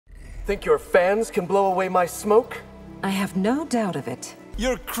Think your fans can blow away my smoke? I have no doubt of it.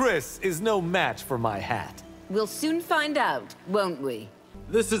 Your Chris is no match for my hat. We'll soon find out, won't we?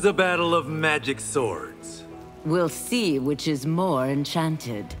 This is a battle of magic swords. We'll see which is more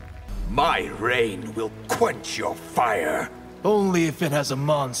enchanted. My rain will quench your fire. Only if it has a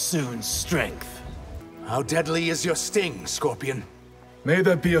monsoon's strength. How deadly is your sting, Scorpion? May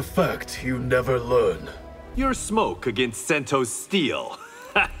that be a fact you never learn. Your smoke against Sento's steel.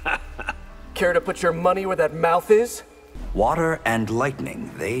 Care to put your money where that mouth is? Water and lightning,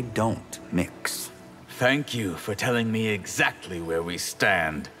 they don't mix. Thank you for telling me exactly where we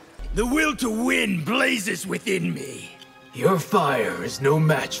stand. The will to win blazes within me. Your fire is no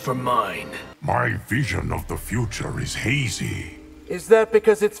match for mine. My vision of the future is hazy. Is that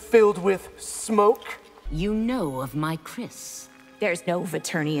because it's filled with smoke? You know of my Chris. There's no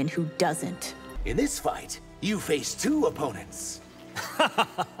Vaternian who doesn't. In this fight, you face two opponents.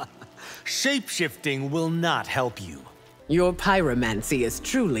 Shapeshifting will not help you. Your pyromancy is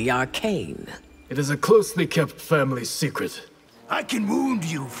truly arcane. It is a closely kept family secret. I can wound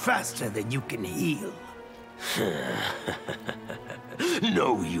you faster than you can heal.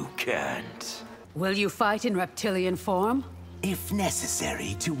 No, you can't. Will you fight in reptilian form? If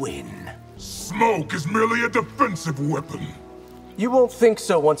necessary to win. Smoke is merely a defensive weapon. You won't think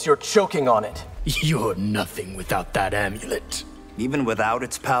so once you're choking on it. You're nothing without that amulet. Even without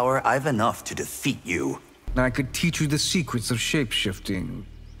its power, I've enough to defeat you. I could teach you the secrets of shapeshifting.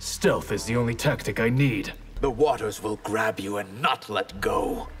 Stealth is the only tactic I need. The waters will grab you and not let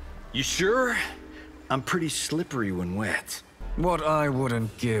go. You sure? I'm pretty slippery when wet. What I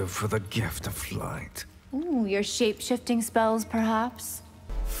wouldn't give for the gift of flight. Ooh, your shape-shifting spells, perhaps?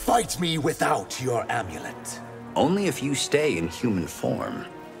 Fight me without your amulet. Only if you stay in human form.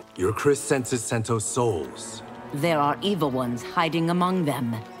 Your Chris senses Sento's souls. There are evil ones hiding among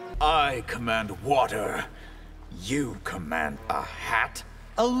them. I command water. You command a hat?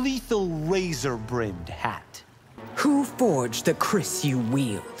 A lethal razor-brimmed hat. Who forged the Chris you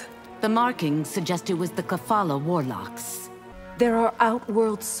wield? The markings suggest it was the Kafala warlocks. There are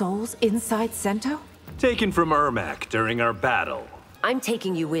outworld souls inside Sento? Taken from Ermac during our battle. I'm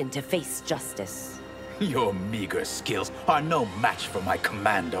taking you in to face justice. Your meager skills are no match for my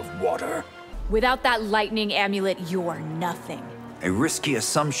command of water. Without that lightning amulet, you're nothing. A risky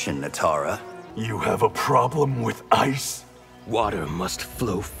assumption, Natara. You have a problem with ice? Water must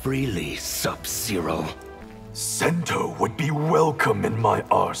flow freely, Sub-Zero. Sento would be welcome in my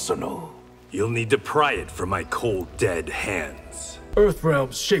arsenal. You'll need to pry it from my cold, dead hands.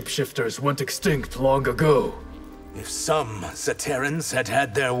 Earthrealm's shapeshifters went extinct long ago. If some Zaterrans had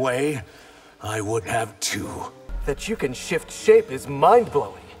had their way, I would have too. That you can shift shape is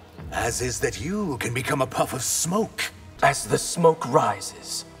mind-blowing. As is that you can become a puff of smoke. As the smoke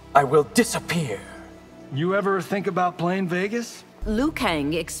rises, I will disappear. You ever think about playing Vegas? Liu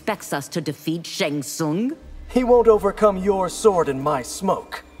Kang expects us to defeat Shang Tsung. He won't overcome your sword and my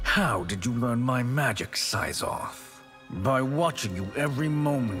smoke. How did you learn my magic size off? By watching you every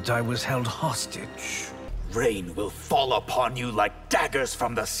moment I was held hostage. Rain will fall upon you like daggers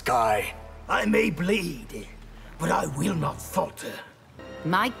from the sky. I may bleed, but I will not falter.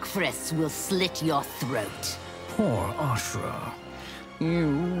 My Chris will slit your throat. Poor Ashra. You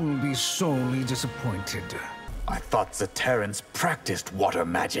will be sorely disappointed. I thought Zaterrans practiced water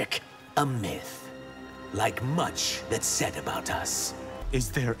magic. A myth. Like much that's said about us.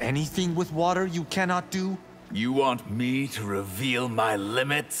 Is there anything with water you cannot do? You want me to reveal my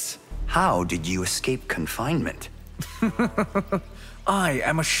limits? How did you escape confinement? I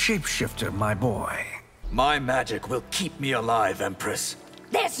am a shapeshifter, my boy. My magic will keep me alive, Empress.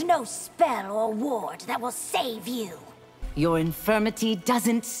 There's no spell or ward that will save you. Your infirmity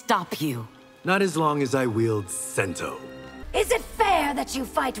doesn't stop you. Not as long as I wield Sento. Is it fair that you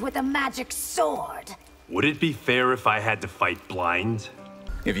fight with a magic sword? Would it be fair if I had to fight blind?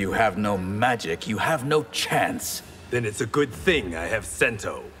 If you have no magic, you have no chance. Then it's a good thing I have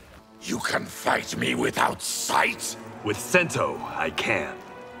Sento. You can fight me without sight? With Sento, I can.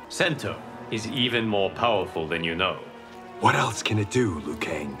 Sento is even more powerful than you know. What else can it do, Liu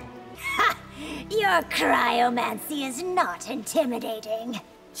Kang? Ha! Your cryomancy is not intimidating.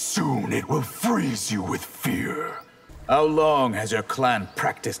 Soon it will freeze you with fear. How long has your clan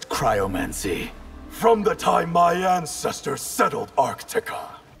practiced cryomancy? From the time my ancestors settled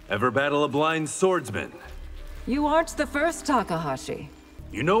Arctica. Ever battle a blind swordsman? You aren't the first, Takahashi.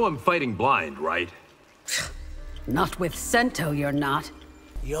 You know I'm fighting blind, right? Not with Sento, you're not.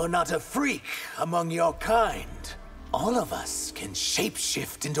 You're not a freak among your kind. All of us can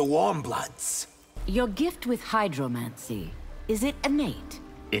shapeshift into warm bloods. Your gift with hydromancy, is it innate?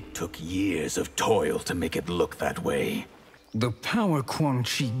 It took years of toil to make it look that way. The power Quan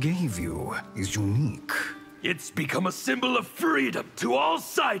Chi gave you is unique. It's become a symbol of freedom to all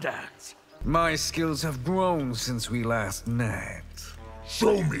Psydads. My skills have grown since we last met.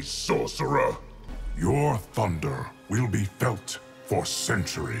 Show me, sorcerer. Your thunder will be felt for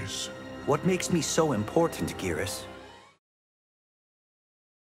centuries. What makes me so important, Geras?